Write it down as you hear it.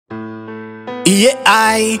Yeah,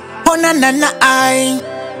 oh na na na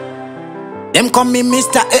them call me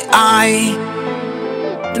Mr. AI.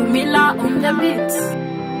 Dumillah on the beat.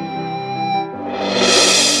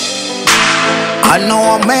 I know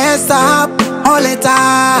I mess up all the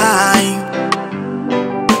time.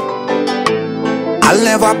 I'll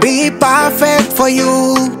never be perfect for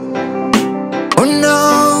you. Oh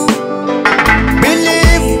no.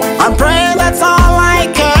 Believe and pray, that's all I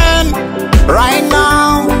can right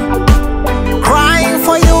now. Crying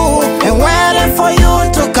for you and waiting for you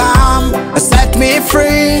to come. Set me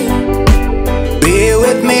free. Be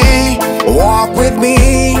with me, walk with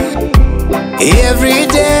me. Every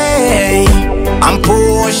day I'm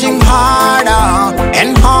pushing harder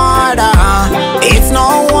and harder. It's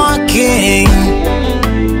not working.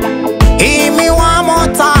 Hear me one more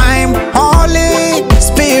time, Holy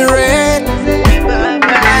Spirit.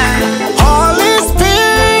 Holy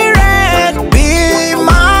Spirit, be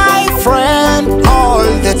my friend all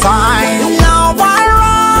the time. Now I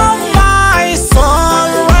run, my soul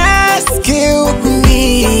rescue me.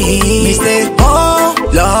 Me say, oh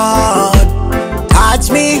Lord, touch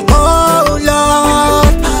me, oh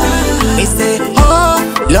Lord. Me say, oh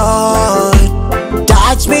Lord,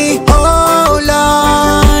 touch me, oh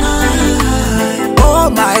Lord. Oh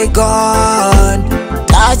my God,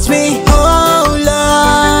 touch me, oh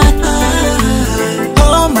Lord.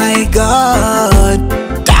 Oh my God,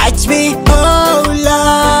 touch me, oh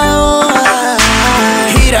Lord.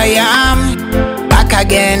 Here I am, back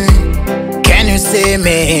again. Can you see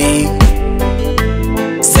me?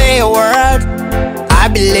 Say a word, I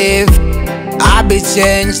believe I'll be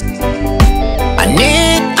changed. I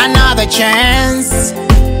need another chance.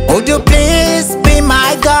 Would you please be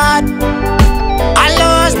my God? I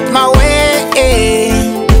lost my way.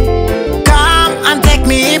 Come and take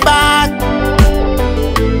me back.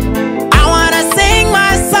 I wanna sing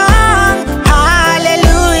my song,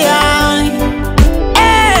 hallelujah.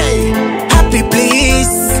 Hey, happy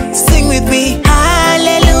please, sing with me,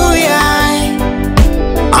 hallelujah.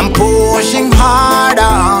 I'm pushing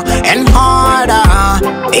harder and harder.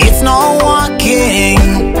 It's not working.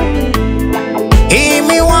 Hear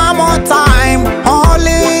me one more time,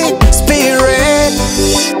 Holy Spirit.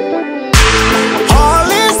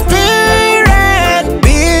 Holy Spirit,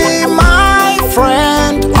 be my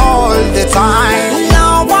friend all the time.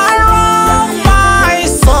 Now I run, my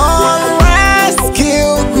soul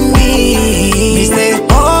rescue me. Me say,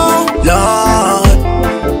 oh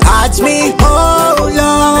Lord, touch me, oh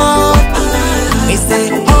Lord. Me say,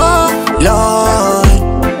 oh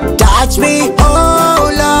Lord, touch me,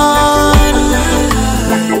 oh Lord.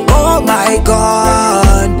 Oh my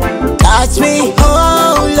God, touch me.